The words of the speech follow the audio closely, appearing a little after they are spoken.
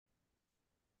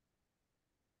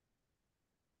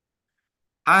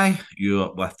Hi,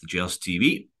 you're with the Gers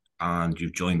TV, and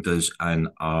you've joined us in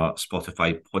our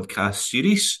Spotify podcast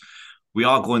series. We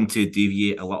are going to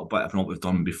deviate a little bit from what we've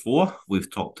done before.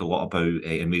 We've talked a lot about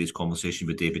in various conversation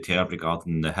with David Hare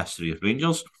regarding the history of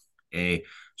Rangers. Uh,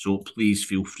 so please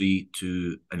feel free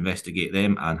to investigate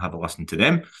them and have a listen to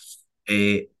them.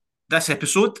 This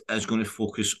episode is going to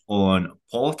focus on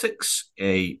politics.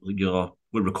 We're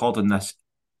recording this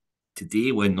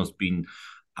today when there's been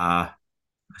a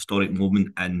historic moment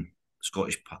in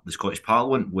the Scottish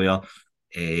Parliament where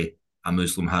a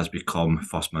Muslim has become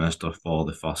First Minister for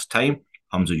the first time.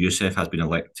 Hamza Youssef has been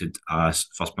elected as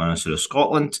First Minister of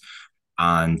Scotland,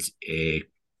 and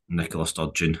Nicola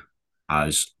Sturgeon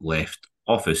has left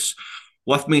office.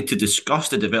 With me to discuss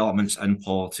the developments in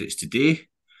politics today,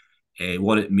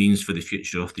 what it means for the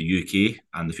future of the UK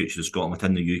and the future of Scotland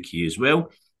within the UK as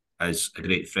well, is a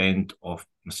great friend of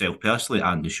myself personally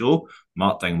and the show,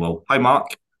 Mark Dingwall. Hi, Mark.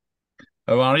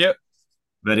 How are you?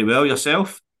 Very well,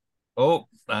 yourself?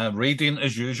 Radiant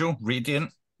as usual.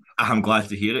 Radiant. I'm glad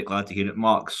to hear it. Glad to hear it,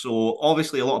 Mark. So,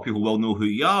 obviously, a lot of people will know who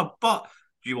you are, but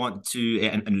do you want to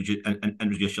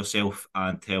introduce yourself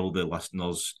and tell the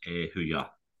listeners who you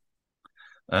are?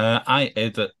 I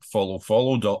edit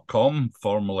followfollow.com,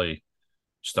 formerly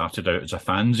started out as a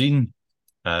fanzine.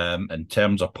 In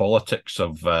terms of politics,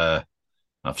 I've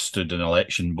stood in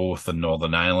election both in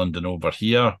Northern Ireland and over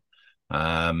here.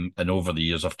 And over the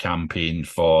years, I've campaigned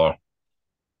for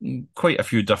quite a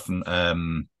few different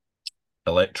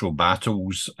electoral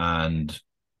battles, and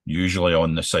usually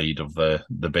on the side of the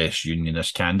best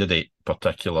unionist candidate,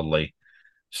 particularly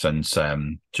since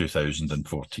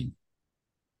 2014.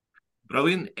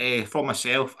 Brilliant. For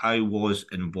myself, I was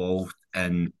involved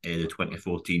in the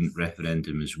 2014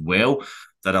 referendum as well.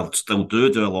 That I'll still do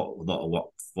a lot of work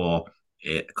for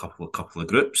a couple of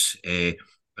groups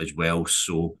as well.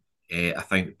 So I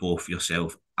think both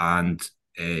yourself and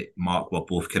Mark were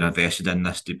both kind of vested in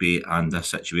this debate and this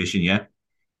situation. Yeah.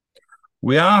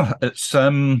 We are. It's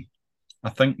I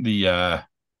think we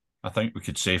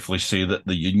could safely say that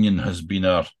the union has been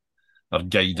our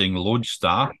guiding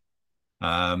lodestar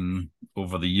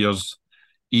over the years,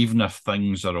 even if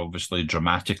things are obviously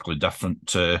dramatically different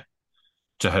to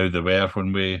how they were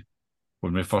when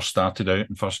we first started out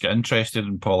and first got interested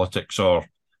in politics, or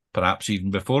perhaps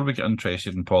even before we got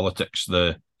interested in politics.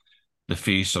 The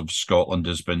face of Scotland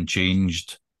has been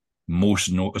changed,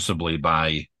 most noticeably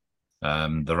by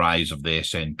the rise of the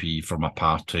SNP from a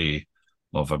party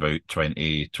of about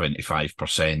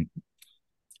 20-25%,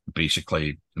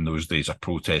 basically in those days a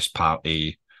protest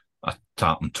party, a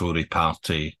tartan Tory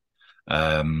party,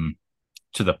 to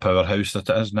the powerhouse that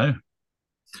it is now.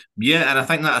 Yeah, and I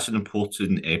think that's an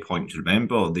important point to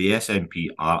remember. The SNP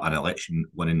are an election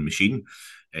winning machine.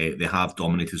 They have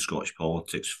dominated Scottish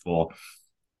politics for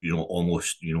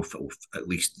almost for at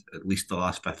least the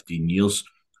last 15 years.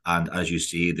 And as you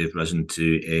say, they've risen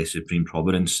to supreme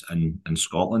prominence in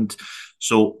Scotland.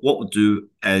 So what we'll do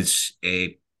is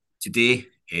today,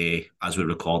 as we're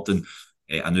recording,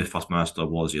 a new First Minister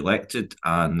was elected,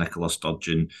 and Nicola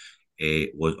Sturgeon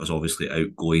was obviously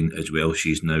outgoing as well.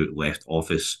 She's now left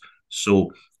office.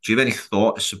 So do you have any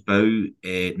thoughts about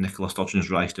Nicola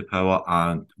Sturgeon's rise to power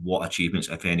and what achievements,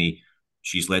 if any,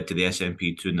 she's led to the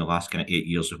SNP to in the last kind of 8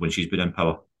 years of when she's been in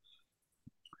power?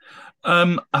 I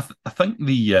think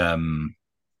the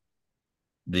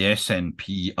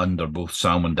SNP under both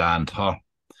Salmond and her,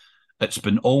 it's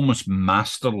been almost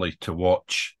masterly to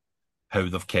watch how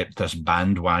they've kept this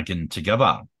bandwagon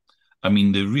together. I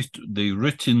mean, they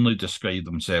routinely describe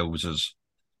themselves as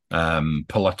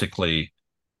politically,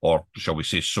 or shall we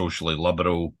say, socially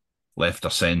liberal, left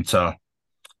of centre.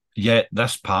 Yet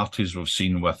this party, as we've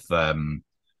seen with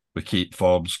Kate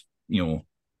Forbes,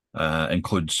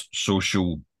 includes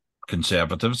social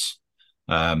conservatives.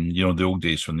 The old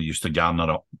days when they used to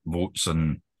garner up votes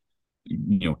and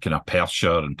kind of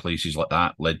Perthshire and places like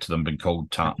that led to them being called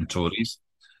tartan Tories.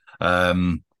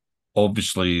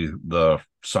 Obviously, the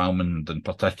Salmond in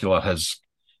particular, his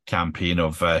campaign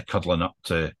of cuddling up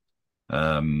to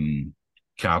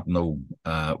Cardinal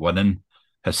winning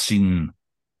has seen,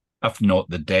 if not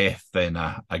the death, then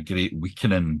a great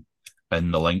weakening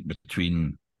in the link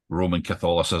between Roman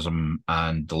Catholicism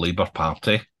and the Labour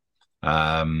Party.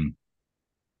 And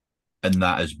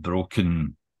that has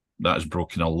broken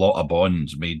a lot of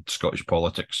bonds, made Scottish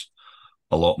politics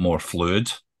a lot more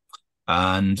fluid.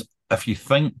 And if you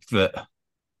think that,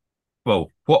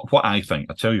 well, what I think,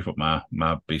 I'll tell you what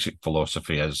my basic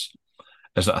philosophy is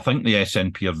that I think the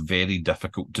SNP are very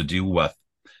difficult to deal with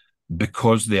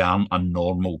because they aren't a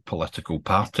normal political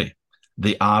party.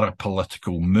 They are a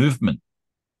political movement.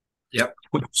 Yep.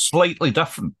 Which is slightly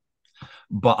different.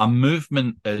 But a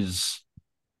movement is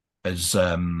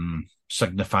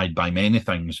signified by many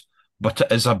things, but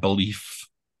it is a belief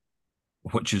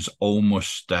which is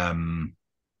almost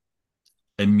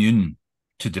immune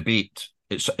to debate.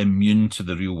 It's immune to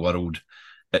the real world.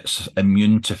 It's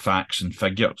immune to facts and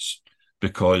figures,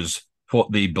 because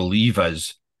what they believe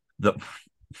is that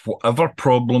whatever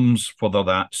problems, whether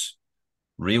that's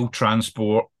rail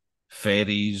transport,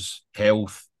 ferries,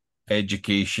 health,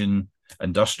 education,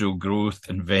 industrial growth,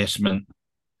 investment,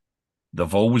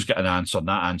 they've always got an answer, and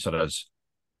that answer is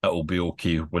it'll be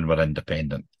okay when we're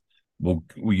independent.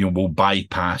 We'll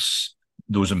bypass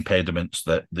those impediments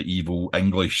that the evil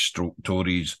English stroke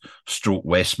Tories, stroke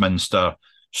Westminster,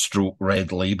 stroke Red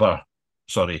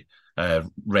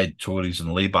Tories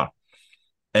and Labour.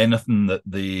 Anything that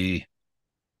they,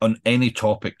 on any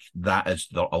topic, that is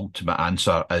their ultimate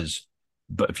answer is,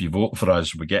 but if you vote for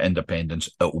us, we get independence,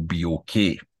 it will be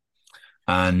okay.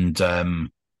 And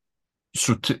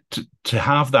so to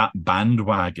have that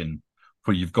bandwagon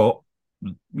where you've got,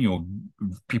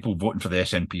 people voting for the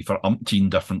SNP for umpteen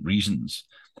different reasons,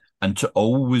 and to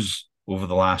always, over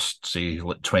the last, say,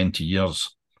 20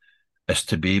 years, is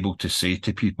to be able to say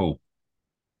to people,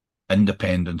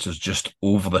 independence is just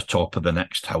over the top of the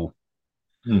next hill.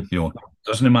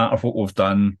 Doesn't matter what we've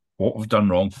done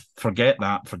wrong. Forget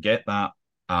that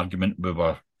argument we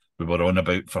were on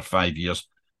about for 5 years.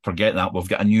 Forget that. We've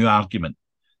got a new argument.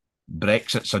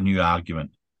 Brexit's a new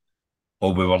argument.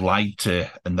 Or we were lied to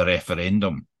in the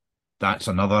referendum. That's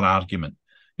another argument.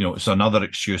 It's another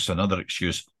excuse.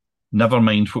 Never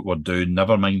mind what we're doing.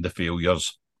 Never mind the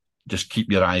failures. Just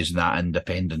keep your eyes on that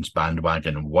independence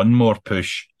bandwagon. One more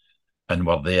push and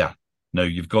we're there. Now,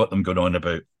 you've got them going on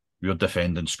about we're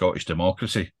defending Scottish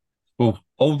democracy. Well,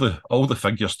 all the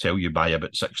figures tell you by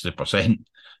about 60%,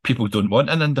 people don't want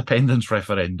an independence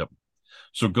referendum.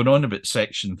 So going on about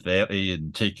Section 30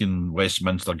 and taking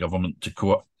Westminster government to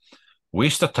court,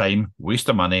 waste of time, waste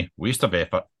of money, waste of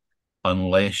effort,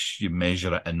 unless you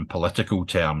measure it in political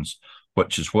terms,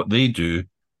 which is what they do,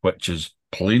 which is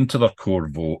playing to their core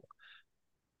vote.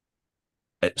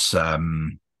 It's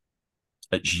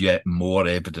yet more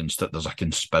evidence that there's a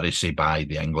conspiracy by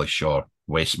the English or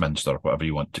Westminster, whatever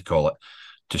you want to call it,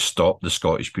 to stop the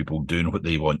Scottish people doing what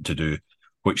they want to do,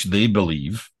 which they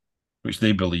believe,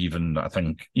 and I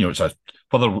think, it's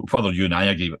whether you and I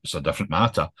agree, it's a different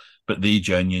matter, but they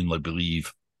genuinely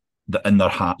believe that in their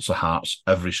hearts of hearts,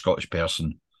 every Scottish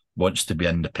person wants to be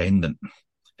independent.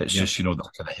 It's just, they're kind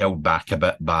of held back a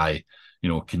bit by,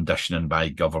 conditioning by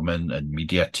government and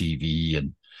media, TV,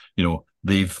 and,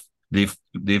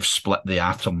 they've split the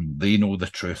atom. They know the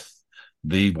truth.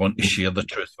 They want to share the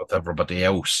truth with everybody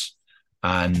else.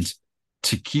 And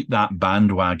to keep that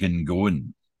bandwagon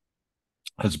going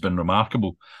has been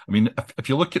remarkable. I mean, if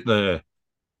you look at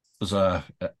there's a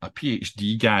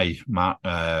PhD guy, Matt,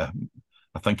 I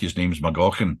think his name's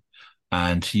McGauchan,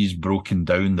 and he's broken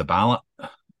down the ballot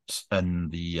in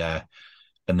the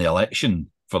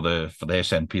election for the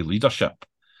SNP leadership.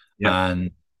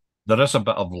 And there is a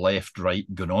bit of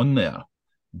left-right going on there.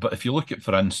 But if you look at,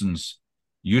 for instance,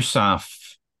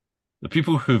 USAF, the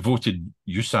people who voted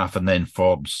USAF and then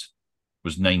Forbes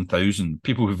was 9,000.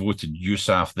 People who voted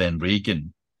USAF, then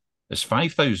Reagan, is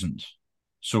 5,000.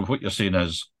 So what you're saying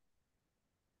is,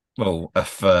 well,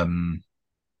 if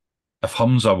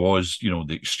Humza was,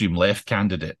 the extreme left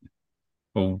candidate,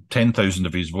 well, 10,000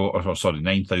 of his voters,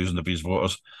 9,000 of his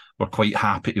voters were quite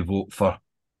happy to vote for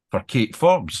Kate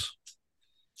Forbes.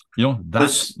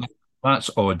 That's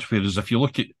odd. Whereas if you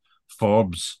look at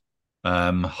Forbes,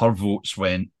 her votes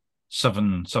went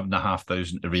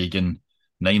 7,500 to Reagan,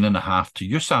 9,500 to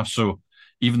USAF. So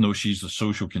even though she's a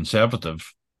social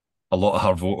conservative, a lot of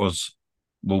her voters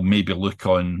will maybe look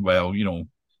on, well,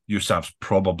 USAF's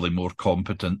probably more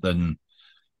competent than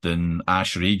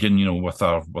Ash Regan, with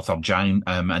her giant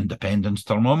independence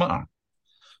thermometer.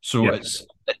 So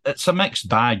it's a mixed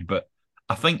bag, but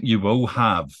I think you will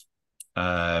have,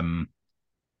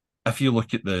 if you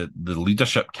look at the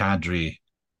leadership cadre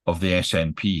of the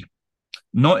SNP,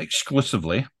 not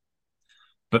exclusively,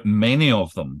 but many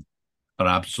of them are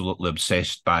absolutely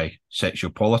obsessed by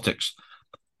sexual politics.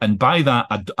 And by that,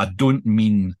 I don't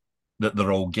mean that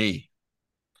they're all gay.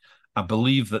 I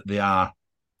believe that they are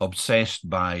obsessed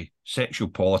by sexual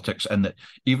politics, and that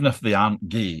even if they aren't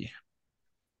gay,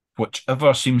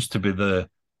 whichever seems to be the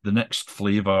next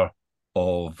flavour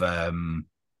of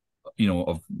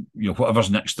whatever's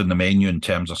next in the menu in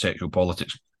terms of sexual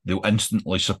politics, they'll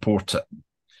instantly support it.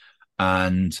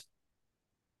 And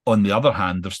on the other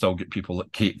hand, they've still got people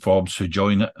like Kate Forbes who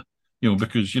join it,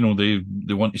 because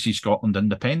they want to see Scotland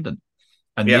independent.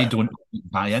 and they Yeah. don't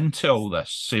buy into all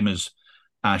this. Same as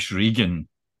Ash Regan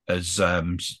is,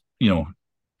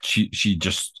 she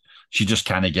just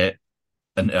can't get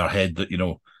into her head that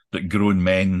that grown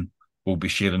men will be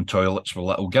sharing toilets with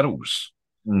little girls.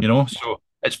 Mm. So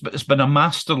it's been a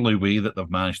masterly way that they've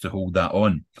managed to hold that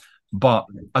on, but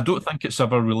I don't think it's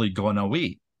ever really gone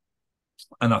away.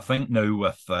 And I think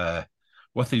now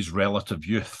with his relative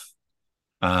youth,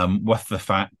 with the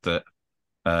fact that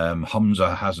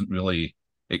Hamza hasn't really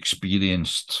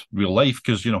experienced real life,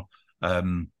 because I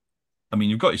mean,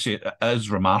 you've got to say it is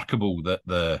remarkable that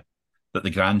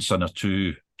the grandson of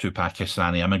two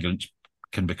Pakistani immigrants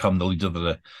can become the leader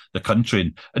of the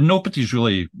country, and nobody's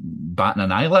really batting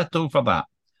an eyelid over that.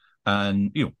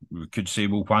 And we could say,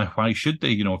 well, why should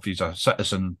they? If he's a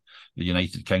citizen of the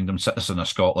United Kingdom, citizen of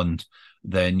Scotland,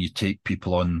 then you take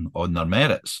people on their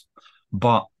merits.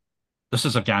 But this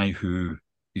is a guy who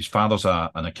his father's an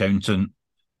accountant.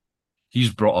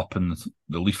 He's brought up in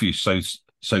the leafy south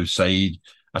side,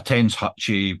 attends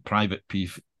Hutchie, private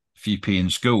fee paying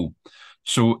school.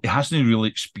 So he hasn't really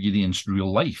experienced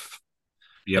real life.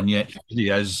 Yep. And yet he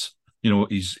is,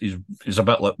 he's a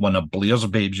bit like one of Blair's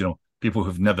babes, people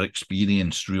who've never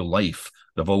experienced real life.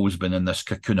 They've always been in this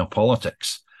cocoon of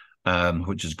politics,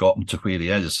 which has got him to where he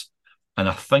is. And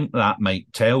I think that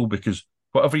might tell, because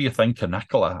whatever you think of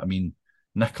Nicola, I mean,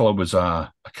 Nicola was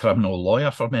a criminal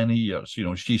lawyer for many years.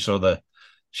 She saw the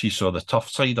tough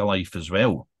side of life as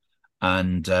well.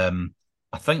 And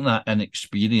I think that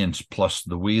inexperience plus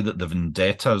the way that the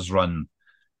vendettas run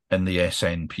in the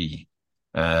SNP,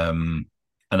 and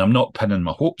I'm not pinning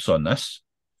my hopes on this,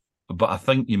 but I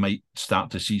think you might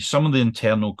start to see some of the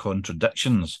internal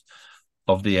contradictions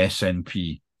of the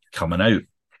SNP coming out.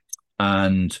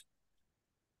 And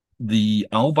the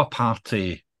Alba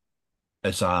Party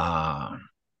is a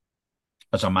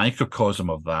microcosm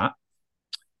of that,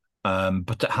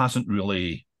 but it hasn't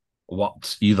really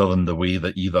worked either in the way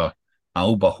that either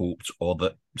Alba hoped or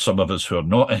that some of us who are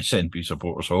not SNP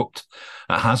supporters hoped.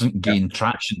 It hasn't gained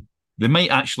traction. They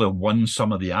might actually have won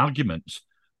some of the arguments,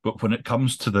 but when it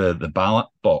comes to the ballot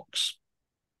box,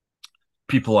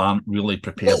 people aren't really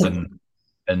prepared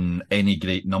in any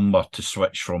great number to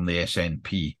switch from the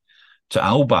SNP to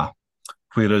Alba.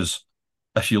 Whereas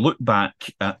if you look back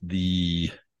at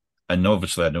and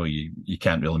obviously I know you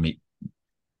can't really make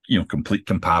complete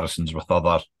comparisons with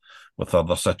other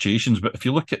situations, but if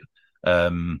you look at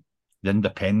the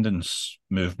independence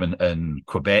movement in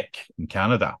Quebec in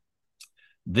Canada,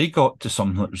 they got to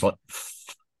something that was like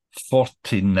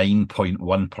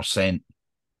 49.1%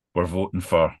 were voting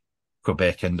for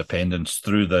Quebec independence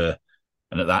and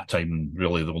at that time,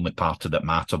 really the only party that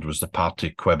mattered was the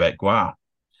Parti Québécois.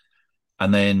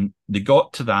 And then they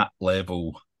got to that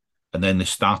level, and then they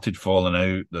started falling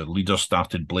out. The leaders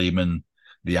started blaming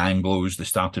the Anglos, they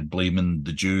started blaming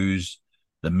the Jews,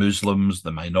 the Muslims,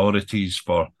 the minorities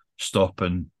for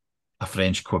stopping a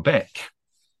French Quebec.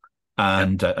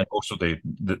 And also they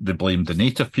blamed the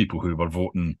native people who were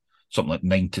voting. Something like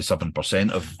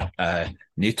 97% of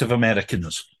Native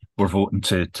Americans were voting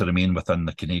to remain within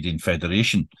the Canadian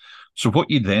Federation. So what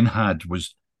you then had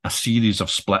was a series of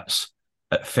splits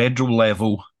at federal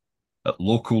level, at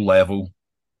local level,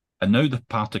 and now the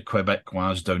Parti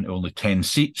Québécois is down to only 10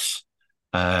 seats.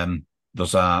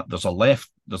 There's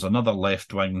another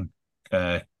left wing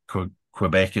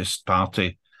Quebecist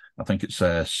party. I think it's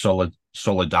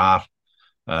Solidar,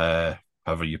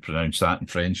 however you pronounce that in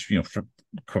French.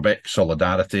 Quebec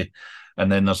Solidarity,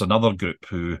 and then there's another group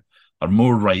who are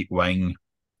more right wing,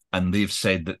 and they've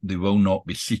said that they will not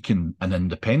be seeking an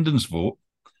independence vote,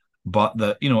 but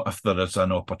that if there is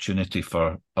an opportunity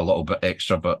for a little bit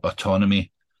extra bit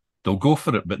autonomy, they'll go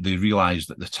for it. But they realise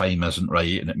that the time isn't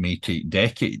right, and it may take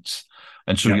decades.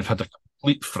 And so you've had a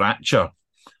complete fracture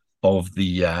of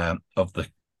the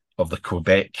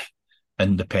Quebec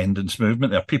independence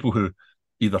movement. There are people who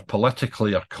either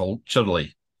politically or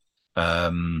culturally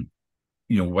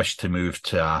wish to move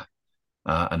to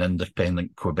an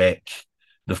independent Quebec.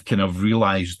 They've kind of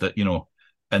realised that in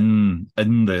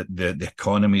the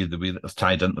economy, the way that they're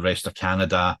tied into the rest of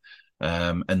Canada,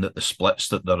 and that the splits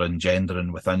that they're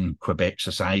engendering within Quebec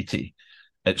society,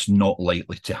 it's not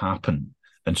likely to happen,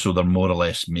 and so they're more or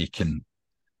less making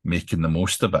the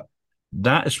most of it.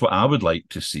 That is what I would like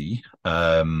to see.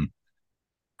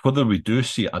 Whether we do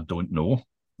see it, I don't know.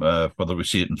 Whether we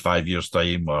see it in 5 years'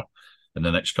 time or in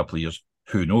the next couple of years,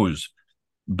 who knows?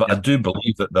 But I do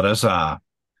believe that there is a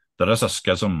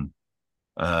schism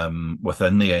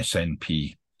within the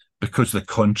SNP because the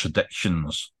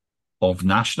contradictions of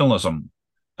nationalism.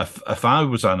 If I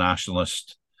was a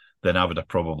nationalist, then I would have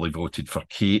probably voted for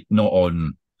Kate, not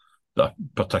on a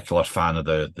particular fan of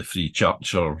the Free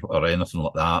Church or anything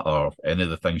like that, or any of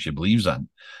the things she believes in.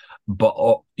 But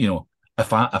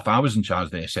if I was in charge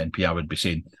of the SNP, I would be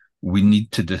saying we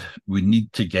need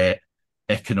to get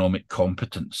economic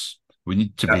competence. We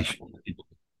need to be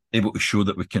able to show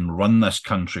that we can run this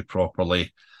country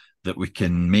properly, that we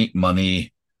can make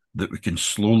money, that we can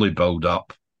slowly build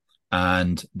up,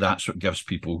 and that's what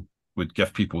would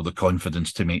give people the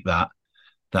confidence to make that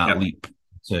leap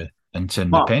into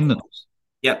independence.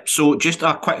 Yeah. So just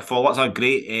a quick follow-up. That's a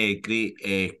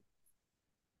great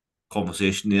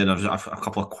conversation there. And there's a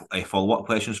couple of follow-up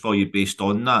questions for you based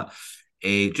on that.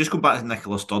 Just going back to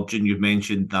Nicola Sturgeon, you've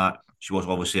mentioned that she was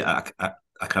obviously a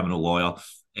criminal lawyer.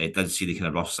 Did see the kind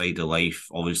of rough side of life.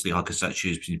 Obviously, her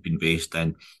constituency has been based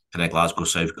in kind of Glasgow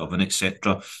South Govan,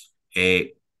 etc.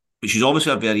 But she's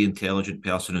obviously a very intelligent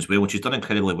person as well, which she's done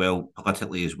incredibly well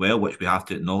politically as well, which we have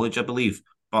to acknowledge, I believe.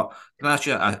 But can I ask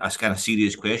you a kind of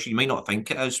serious question? You might not think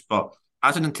it is, but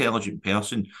as an intelligent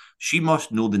person, she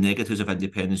must know the negatives of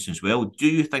independence as well. Do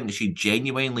you think that she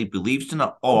genuinely believes in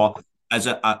it, or is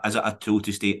it a tool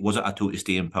to stay? Was it a tool to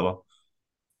stay in power?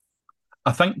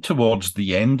 I think towards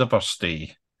the end of her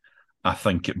stay, I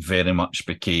think it very much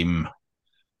became,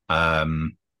 how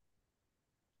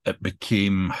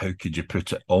could you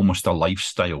put it, almost a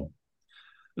lifestyle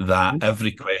that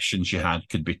every question she had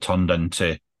could be turned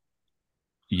into,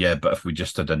 yeah, but if we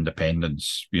just had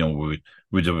independence,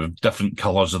 we'd have different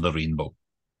colours of the rainbow.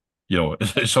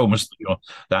 It's almost,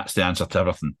 that's the answer to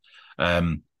everything.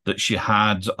 That she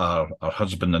had her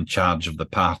husband in charge of the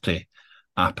party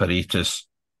apparatus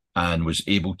and was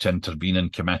able to intervene in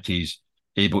committees,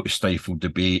 able to stifle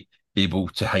debate, able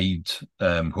to hide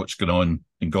what's going on,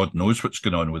 and God knows what's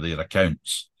going on with their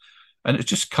accounts. And it's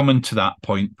just coming to that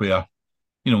point where,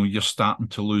 you're starting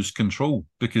to lose control,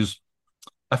 because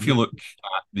if you look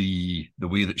at the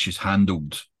way that she's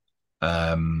handled,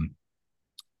 taking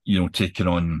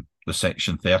on the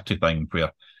Section 30 thing,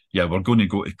 where, yeah, we're going to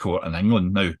go to court in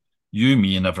England now. You,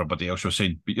 me, and everybody else are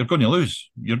saying, but you're going to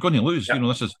lose. You're going to lose. Yeah.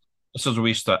 This is a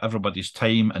waste of everybody's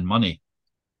time and money.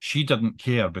 She didn't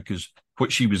care, because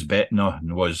what she was betting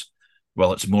on was,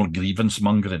 well, it's more grievance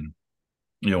mongering.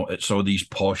 It's all these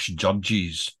posh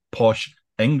judges, posh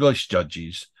English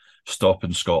judges,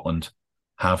 stopping Scotland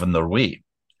having their way.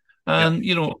 And,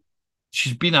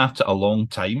 she's been at it a long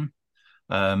time.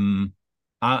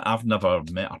 I've never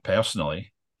met her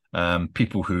personally.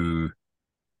 People who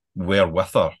were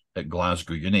with her at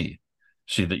Glasgow Uni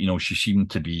say that, she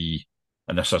seemed to be,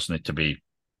 and this isn't to be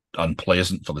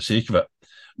unpleasant for the sake of it,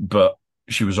 but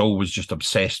she was always just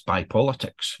obsessed by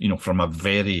politics, from a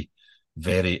very,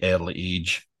 very early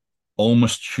age,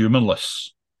 almost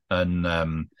humorless in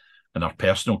her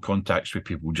personal contacts with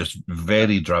people, just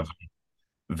very driven,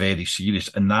 very serious.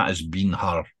 And that has been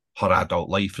her adult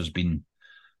life, has been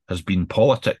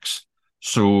politics.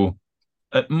 So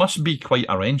it must be quite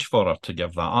a wrench for her to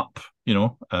give that up,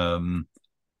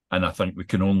 and I think we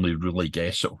can only really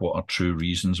guess at what her true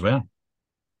reasons were.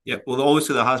 Yeah, well,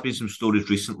 obviously there has been some stories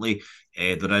recently.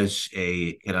 There is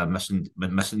a kind of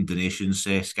missing donations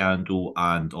scandal,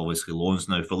 and obviously loans.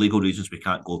 Now, for legal reasons, we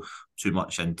can't go too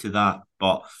much into that,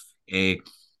 but there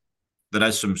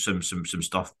is some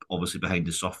stuff obviously behind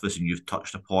the surface, and you've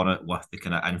touched upon it with the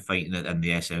kind of infighting in the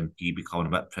SNP becoming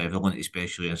a bit prevalent,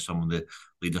 especially in some of the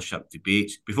leadership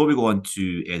debates. Before we go on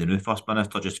to the new First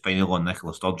Minister, just finally on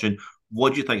Nicola Sturgeon,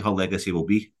 what do you think her legacy will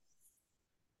be?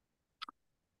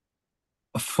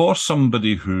 For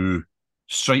somebody who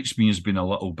strikes me as being a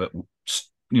little bit,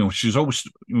 she's always,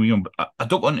 I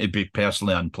don't want to be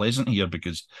personally unpleasant here,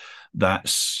 because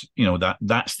that's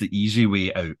the easy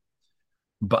way out.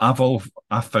 But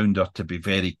I found her to be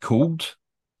very cold.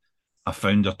 I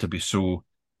found her to be so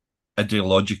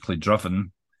ideologically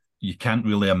driven. You can't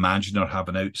really imagine her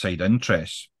having outside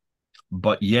interests.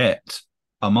 But yet,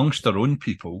 amongst her own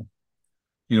people,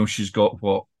 she's got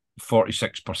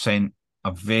 46%,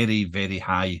 a very, very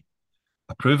high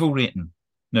approval rating.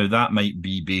 Now, that might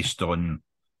be based on,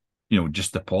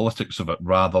 just the politics of it,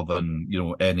 rather than,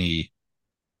 any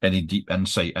deep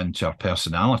insight into her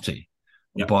personality.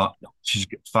 Yep. But she's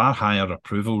got far higher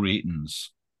approval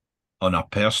ratings on a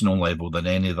personal level than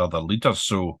any of the other leaders.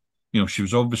 So, she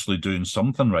was obviously doing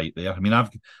something right there. I mean,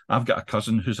 I've got a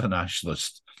cousin who's a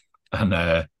nationalist, and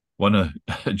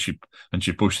and she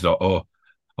posted out, oh,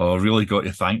 really got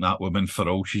to thank that woman for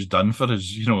all she's done for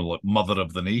us, like mother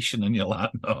of the nation. And you're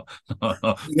like, no.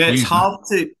 Yeah, it's hard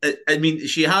to, I mean,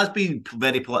 she has been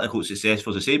very politically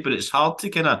successful, to say, but it's hard to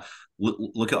kind of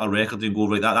look at her record and go,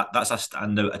 right, that's a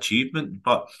standout achievement.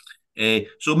 But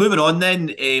so moving on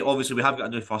then, obviously we have got a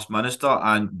new First Minister,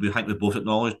 and we think we both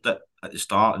acknowledged it at the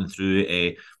start and through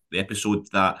the episode,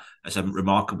 that it's a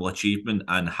remarkable achievement,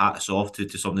 and hats off to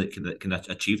somebody that can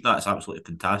achieve that. It's absolutely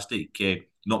fantastic.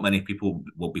 Not many people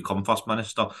will become First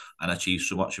Minister and achieve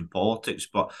so much in politics,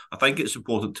 but I think it's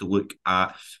important to look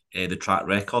at the track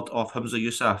record of Hamza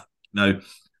Yousaf. Now,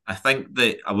 I think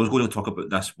that I was going to talk about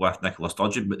this with Nicola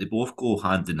Sturgeon, but they both go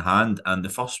hand in hand. And the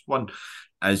first one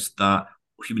is that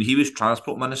when he was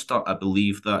Transport Minister, I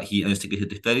believe that he instigated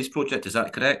the ferries project. Is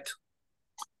that correct?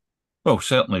 Well,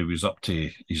 certainly he was up to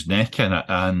his neck in it,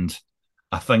 and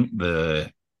I think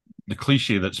the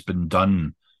cliche that's been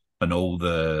done in all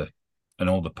the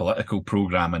political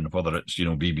programming, whether it's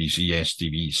BBC,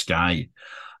 STV, Sky,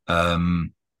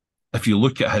 if you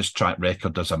look at his track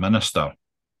record as a minister,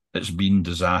 it's been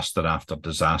disaster after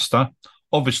disaster.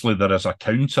 Obviously, there is a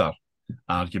counter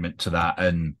argument to that,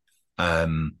 and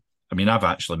I've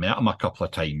actually met him a couple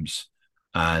of times,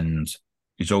 and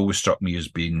he's always struck me as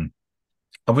being,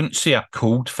 I wouldn't say a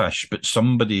cold fish, but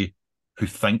somebody who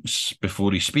thinks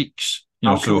before he speaks.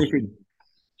 So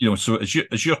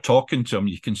as you're talking to him,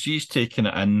 you can see he's taking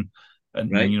it in,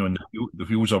 and right. and the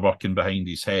wheels are working behind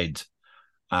his head.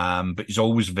 But he's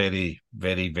always very,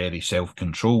 very, very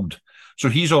self-controlled. So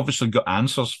he's obviously got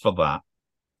answers for that.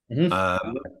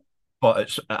 Mm-hmm.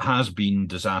 But it has been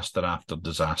disaster after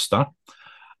disaster.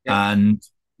 Yeah. And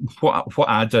what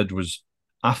I did was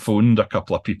I phoned a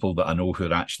couple of people that I know who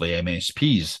are actually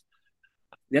MSPs.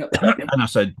 Yeah. And I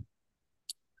said,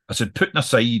 putting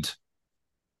aside,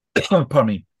 pardon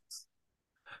me,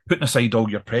 putting aside all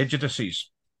your prejudices,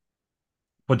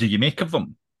 what do you make of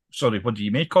them? What do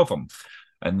you make of him?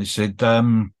 And they said,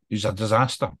 he's a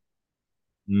disaster.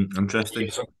 Interesting.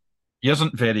 He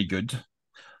isn't very good.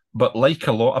 But like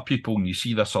a lot of people, and you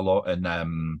see this a lot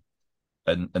in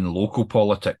local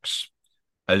politics,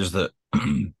 is that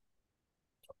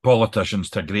politicians,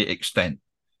 to a great extent,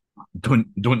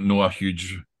 don't know a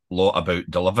huge lot about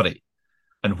delivery,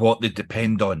 and what they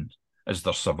depend on is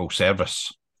their civil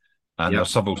service and their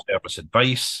civil service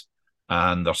advice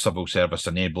and their civil service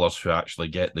enablers who actually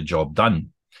get the job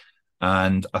done.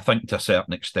 And I think to a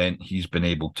certain extent he's been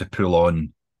able to pull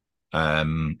on,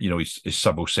 his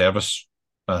civil service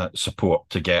support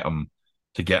to get him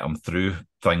through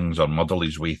things or muddle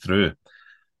his way through.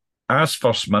 As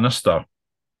First Minister,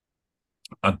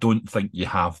 I don't think you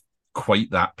have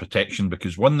quite that protection,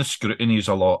 because one, the scrutiny is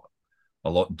a lot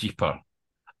deeper,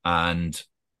 and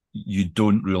you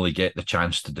don't really get the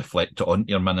chance to deflect it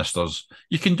onto your ministers.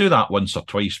 You can do that once or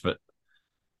twice, but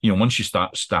once you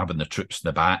start stabbing the troops in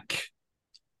the back,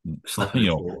 it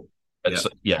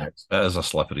is a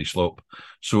slippery slope.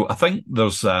 So I think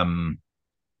there's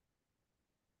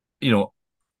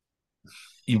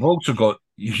you've also got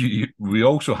we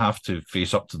also have to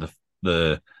face up to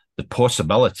the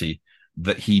possibility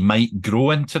that he might grow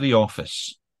into the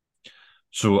office.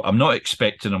 So I'm not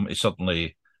expecting him to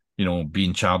suddenly, be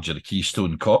in charge of the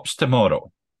Keystone Cops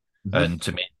tomorrow, and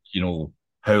to make,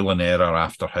 howling error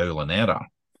after howling error.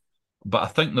 But I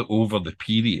think that over the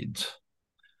period,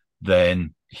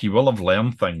 then he will have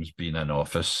learned things being in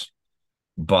office,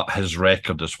 but his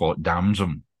record is what damns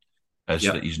him, is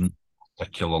that he's not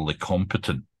particularly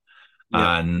competent.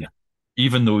 And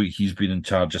even though he's been in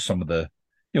charge of some of the,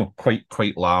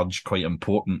 quite large, quite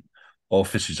important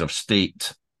offices of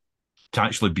state, to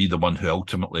actually be the one who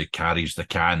ultimately carries the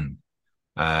can,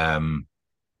 then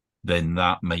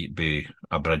that might be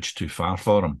a bridge too far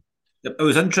for him. It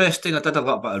was interesting. I did a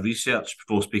little bit of research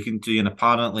before speaking to you, and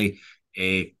apparently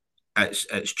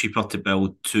it's cheaper to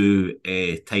build two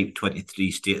Type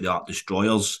 23 state-of-the-art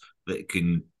destroyers that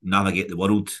can navigate the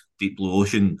world, deep blue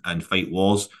ocean, and fight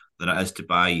wars than it is to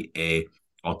buy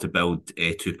or to build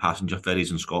two passenger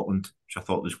ferries in Scotland, which I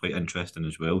thought was quite interesting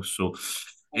as well. So,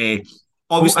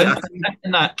 obviously,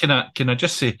 can I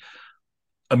just say,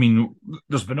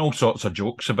 there's been all sorts of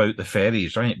jokes about the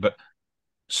ferries, right? But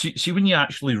see when you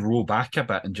actually roll back a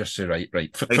bit and just say, right,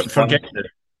 forget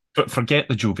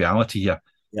the joviality here.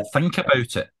 Yeah. Think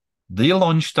about it. They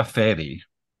launched a ferry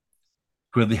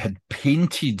where they had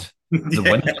painted the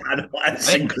window.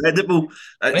 It's incredible.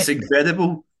 It's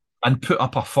incredible. And put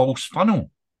up a false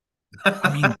funnel.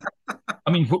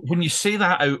 When you say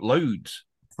that out loud,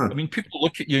 people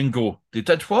look at you and go, "They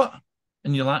did what?"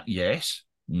 And you're like, "Yes,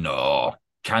 no,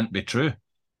 can't be true."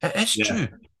 It is true.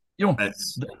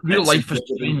 Real life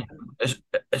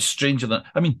is stranger than.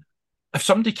 If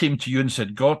somebody came to you and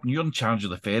said, "Gordon, you're in charge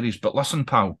of the ferries, but listen,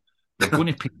 pal, we're going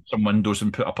to paint some windows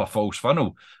and put up a false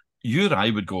funnel," you or I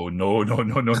would go, "No."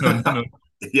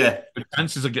 Yeah, the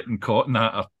chances of getting caught in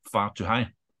that are far too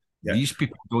high. Yeah. These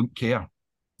people don't care.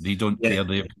 They don't care.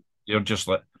 They're just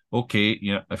like, okay,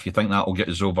 if you think that will get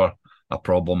us over a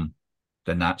problem,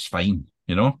 then that's fine.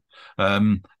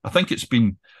 I think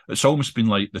it's almost been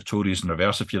like the Tories in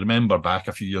reverse. If you remember back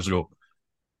a few years ago,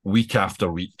 week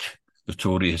after week, the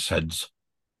Tories had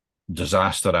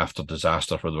disaster after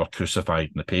disaster where they were crucified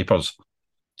in the papers.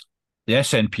 The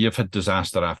SNP have had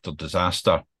disaster after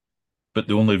disaster, but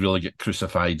they only really get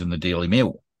crucified in the Daily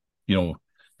Mail. The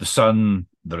Sun,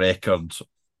 the Record,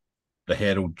 the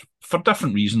Herald, for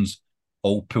different reasons,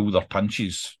 all pull their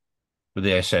punches with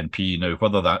the SNP. Now,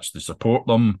 whether that's to support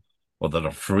them, or they're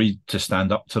afraid to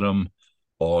stand up to them,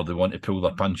 or they want to pull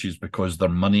their punches because their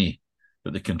money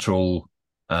that they control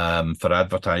for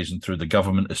advertising through the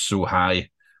government is so high,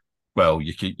 well,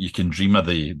 you can dream of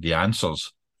the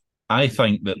answers. I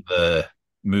think that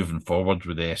moving forward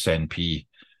with the SNP,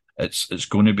 it's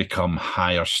going to become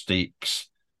higher stakes,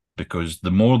 because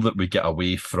the more that we get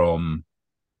away from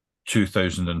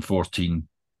 2014,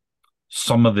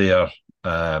 some of their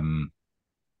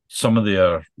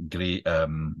great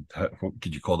what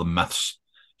could you call them, myths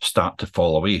start to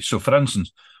fall away. So, for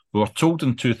instance, we were told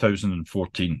in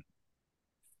 2014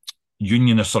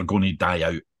 unionists are going to die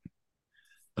out.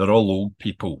 They're all old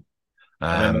people.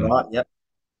 I remember that, yep.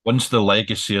 Once the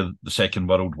legacy of the Second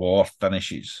World War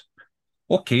finishes.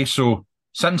 Okay, so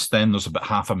since then, there's about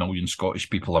 500,000 Scottish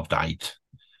people have died.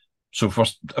 So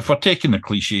if we're taking the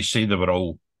cliche, say they were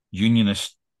all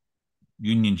unionist,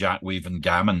 Union Jack waving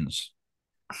gammons.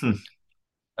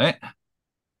 Right?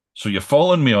 So you're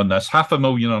following me on this.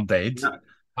 500,000 are dead. Yeah.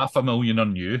 500,000 are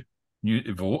new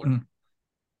to voting.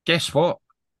 Guess what?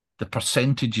 The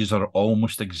percentages are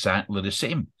almost exactly the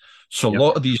same. So a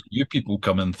lot of these new people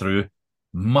coming through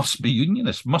must be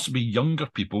unionists, must be younger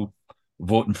people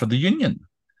voting for the union.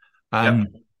 And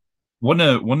one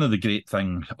of the great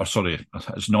things, or sorry,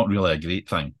 it's not really a great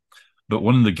thing, but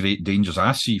one of the great dangers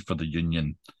I see for the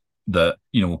union that,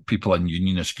 people in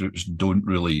unionist groups don't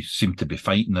really seem to be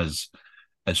fighting is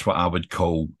what I would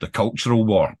call the cultural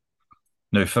war.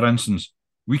 Now, for instance,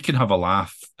 we can have a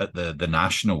laugh at the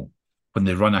National when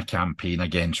they run a campaign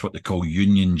against what they call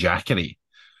Union Jackery.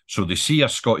 So they see a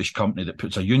Scottish company that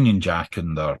puts a Union Jack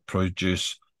in their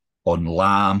produce, on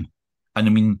lamb, and I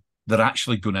mean, they're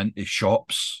actually going into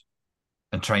shops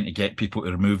and trying to get people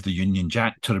to remove the Union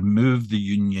Jack,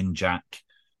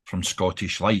 from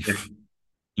Scottish life,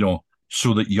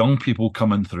 so that young people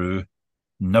coming through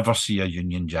never see a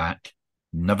Union Jack,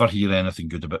 never hear anything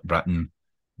good about Britain.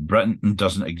 Britain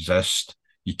doesn't exist.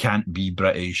 You can't be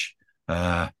British.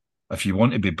 If you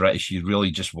want to be British, you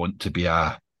really just want to be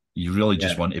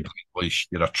just want to be English.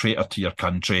 You're a traitor to your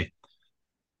country.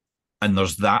 And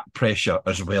there's that pressure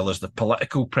as well as the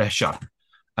political pressure.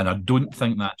 And I don't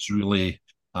think that's really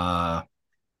a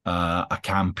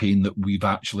campaign that we've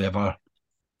actually ever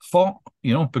fought,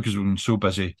 because we've been so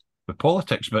busy with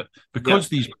politics. But because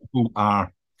these people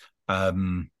are,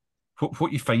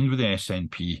 what you find with the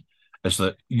SNP is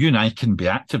that you and I can be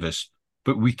activists,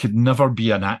 but we could never be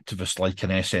an activist like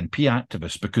an SNP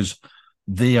activist, because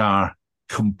they are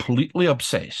completely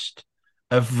obsessed.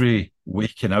 Every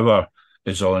waking hour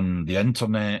is on the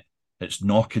internet, it's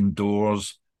knocking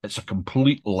doors, it's a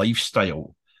complete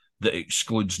lifestyle that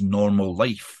excludes normal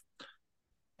life.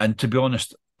 And to be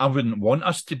honest, I wouldn't want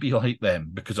us to be like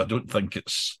them, because I don't think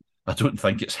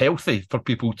it's healthy for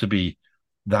people to be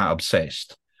that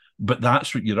obsessed. But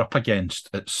that's what you're up against.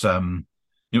 It's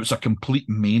it's a complete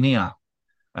mania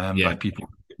by people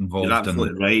involved. You're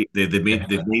absolutely right.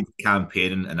 They've made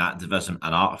campaigning and activism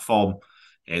an art form.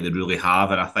 They really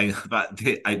have, and I think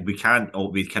that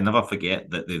we can never forget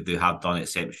that they have done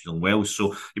exceptionally well.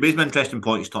 So you made some interesting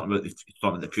points talking about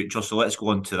the future. So let's go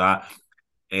on to that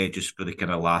just for the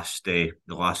kind of the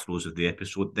last rows of the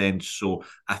episode. Then, so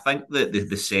I think that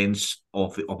the sense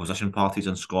of the opposition parties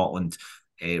in Scotland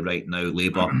right now,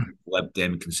 Labour, Lib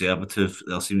Dem, Conservative,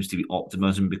 there seems to be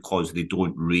optimism because they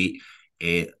don't rate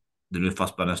the new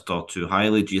First Minister too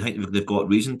highly. Do you think they've got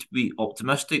reason to be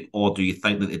optimistic, or do you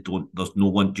think that they don't? There's no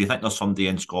one. Do you think there's somebody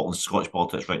in Scottish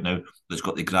politics right now that's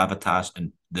got the gravitas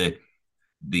and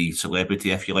the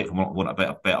celebrity, if you like, for want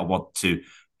a better word, to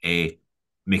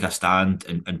make a stand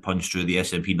and punch through the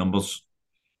SNP numbers?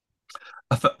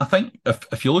 I think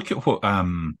if you look at what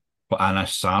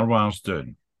Anas Sarwar's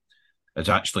doing, it's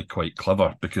actually quite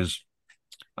clever, because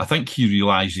I think he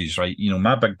realises, right,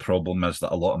 my big problem is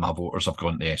that a lot of my voters have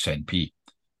gone to the SNP.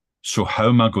 So how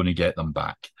am I going to get them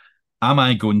back? Am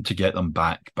I going to get them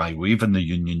back by waving the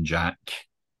Union Jack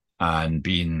and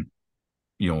being,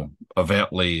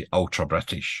 overtly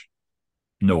ultra-British?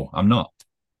 No, I'm not.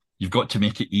 You've got to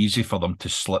make it easy for them to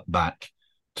slip back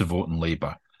to voting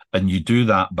Labour. And you do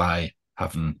that by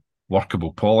having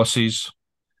workable policies,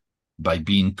 by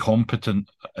being competent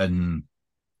in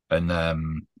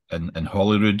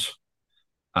Holyrood,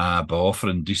 by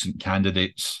offering decent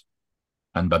candidates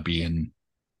and by being,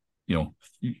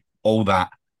 all that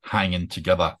hanging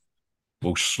together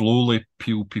will slowly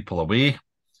peel people away.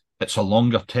 It's a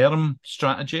longer term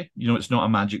strategy. It's not a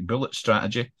magic bullet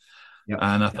strategy. Yep.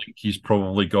 And I think he's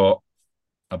probably got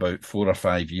about 4 or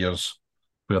 5 years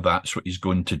where that's what he's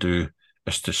going to do,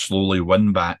 is to slowly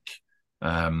win back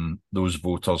those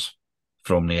voters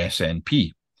from the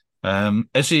SNP.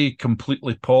 Is he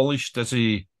completely polished? Is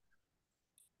he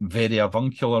very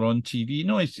avuncular on TV?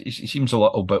 No, he seems a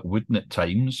little bit wooden at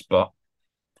times, but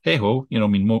hey ho,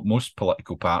 most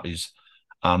political parties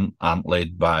aren't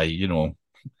led by,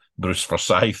 Bruce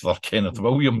Forsyth or Kenneth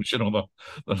Williams. They're not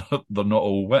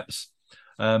all wits.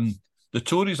 The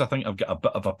Tories, I think, have got a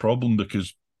bit of a problem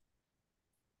because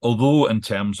although in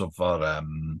terms of our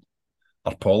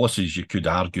policies, you could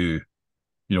argue,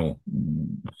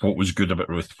 what was good about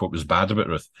Ruth, what was bad about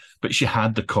Ruth, but she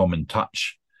had the common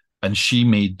touch and she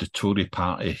made the Tory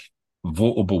party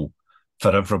votable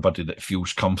for everybody that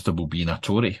feels comfortable being a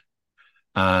Tory.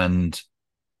 And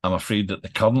I'm afraid that the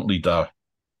current leader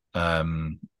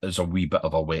is a wee bit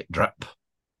of a wet drip.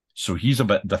 So he's a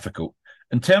bit difficult.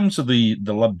 In terms of the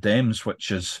Lib Dems,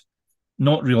 which is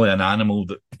not really an animal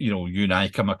that, you and I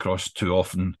come across too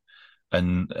often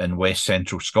in West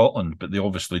Central Scotland, but they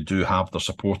obviously do have their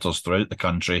supporters throughout the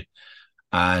country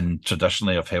and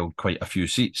traditionally have held quite a few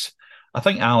seats. I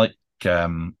think Alec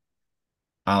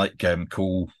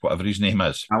Cole, whatever his name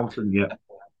is. Alton, yeah.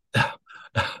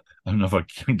 I'm never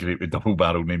great with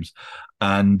double-barrel names.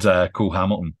 And Cole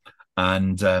Hamilton.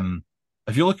 And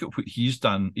if you look at what he's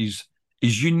done, he's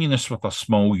unionist with a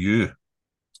small u.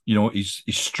 He's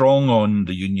strong on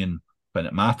the union when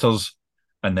it matters,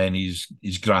 and then his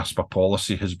grasp of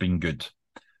policy has been good.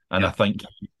 And I think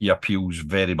he appeals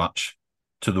very much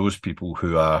to those people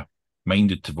who are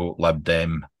minded to vote Lib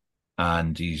Dem,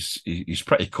 and he's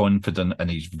pretty confident and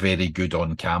he's very good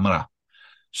on camera.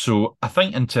 So I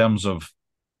think in terms of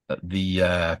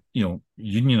the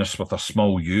unionists with a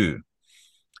small u,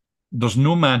 there's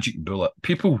no magic bullet.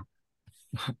 People,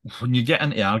 when you get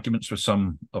into arguments with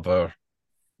some of our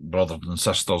brothers and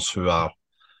sisters who are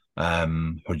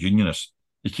unionists,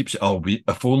 you keep saying,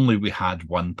 if only we had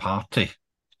one party.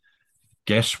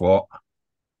 Guess what?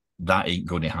 That ain't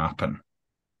going to happen.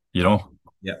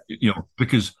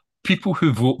 Because people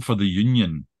who vote for the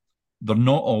union, they're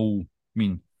not all.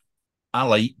 I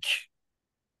like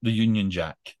the Union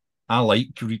Jack. I like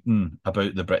reading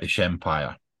about the British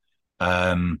Empire,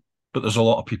 but there's a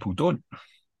lot of people who don't.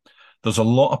 There's a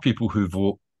lot of people who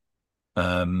vote,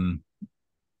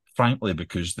 frankly,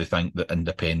 because they think that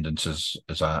independence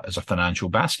is a financial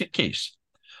basket case.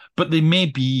 But they may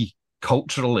be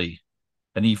culturally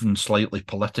and even slightly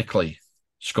politically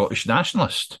Scottish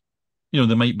nationalist. They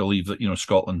might believe that,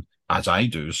 Scotland, as I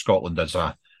do, Scotland as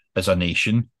a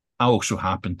nation. I also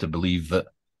happen to believe that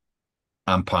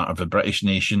I'm part of a British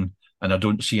nation and I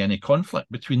don't see any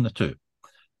conflict between the two.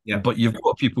 Yeah. But you've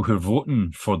got people who are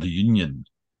voting for the union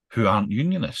who aren't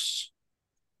unionists.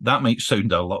 That might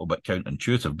sound a little bit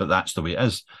counterintuitive, but that's the way it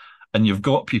is. And you've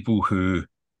got people who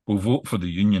will vote for the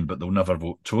union, but they'll never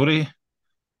vote Tory,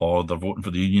 or they're voting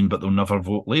for the union, but they'll never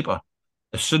vote Labour.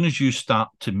 As soon as you start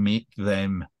to make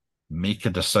them make a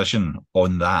decision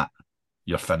on that,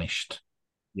 you're finished.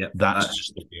 Yeah, that's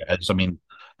just the way it is.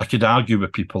 I could argue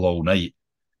with people all night,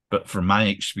 but from my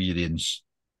experience,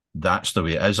 that's the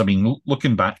way it is.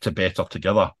 Looking back to Better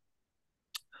Together,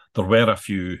 there were a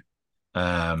few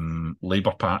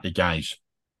Labour Party guys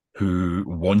who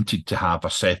wanted to have a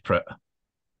separate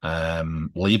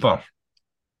Labour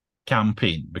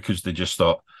campaign because they just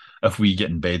thought, if we get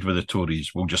in bed with the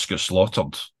Tories, we'll just get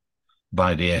slaughtered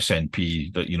by the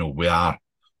SNP, that,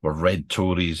 we're red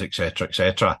Tories, etc.,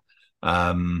 etc.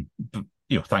 But,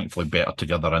 thankfully Better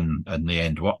Together in the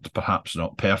end worked, perhaps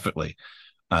not perfectly,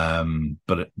 but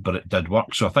it did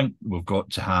work. So I think we've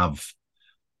got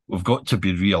to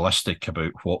be realistic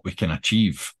about what we can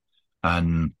achieve.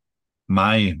 And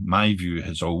my view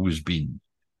has always been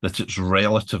that it's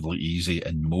relatively easy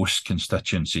in most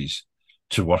constituencies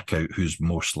to work out who's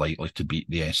most likely to beat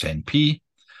the SNP,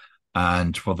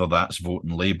 and whether that's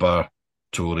voting Labour,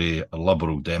 Tory, or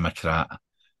Liberal Democrat,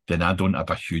 then I don't have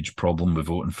a huge problem with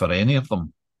voting for any of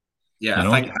them. Yeah,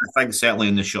 I think certainly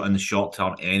in the short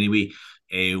term anyway.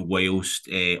 Whilst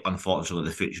unfortunately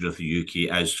the future of the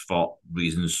UK is, for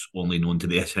reasons only known to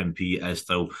the SNP, is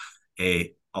still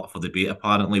up for debate.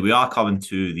 Apparently, we are coming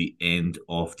to the end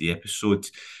of the episode.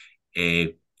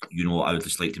 I would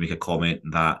just like to make a comment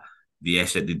that the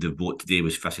vote today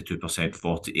was 52%,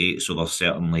 48%. So there's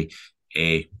certainly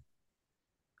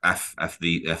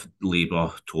if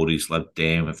Labour, Tories, Lib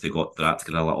Dem, if they got their act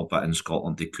together a little bit in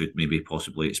Scotland, they could maybe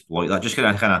possibly exploit that. Just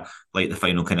kind of like the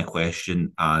final kind of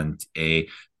question, and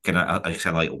kind of I kind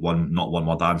of like one not one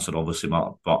word answer, obviously,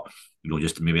 Mark, but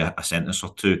just maybe a sentence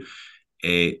or two.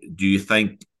 Do you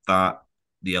think that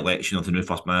the election of the new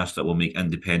First Minister will make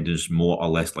independence more or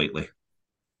less likely?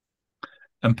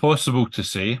 Impossible to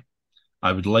say.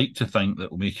 I would like to think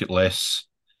that will make it less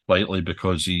likely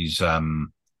because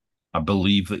I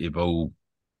believe that he will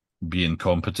be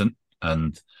incompetent,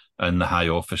 and in the high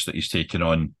office that he's taken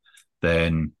on,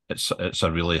 then it's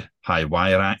a really high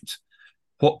wire act.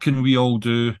 What can we all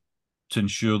do to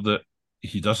ensure that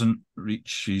he doesn't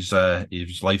reach his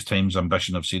lifetime's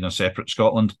ambition of seeing a separate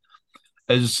Scotland?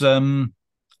 Is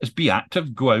be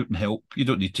active, go out and help. You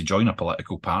don't need to join a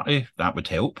political party; that would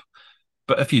help.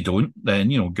 But if you don't, then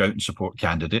go out and support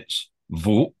candidates.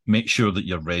 Vote. Make sure that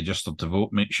you're registered to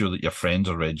vote. Make sure that your friends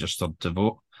are registered to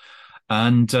vote.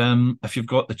 And if you've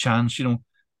got the chance,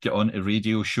 get on to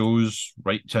radio shows,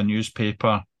 write to a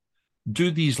newspaper,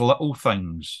 do these little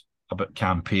things about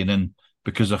campaigning,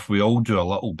 because if we all do a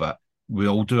little bit, we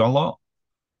all do a lot.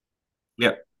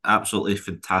 Yep, absolutely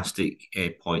fantastic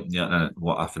point there, and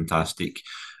what a fantastic,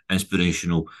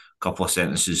 inspirational couple of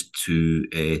sentences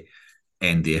to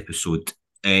end the episode.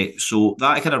 So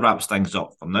that kind of wraps things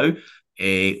up for now.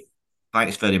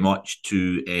 Thanks very much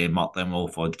to Mark Dingwall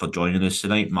for joining us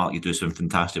tonight. Mark, you do some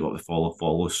fantastic work with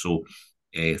Follow. So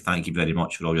thank you very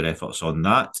much for all your efforts on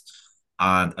that.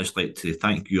 And I'd just like to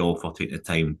thank you all for taking the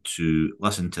time to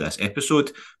listen to this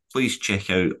episode. Please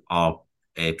check out our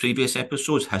previous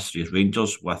episodes, History of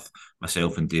Rangers, with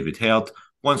myself and David Herd.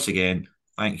 Once again,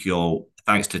 thank you all.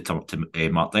 Thanks to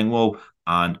Mark Dingwall,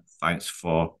 and thanks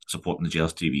for supporting the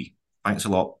Gers TV. Thanks a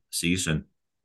lot. See you soon.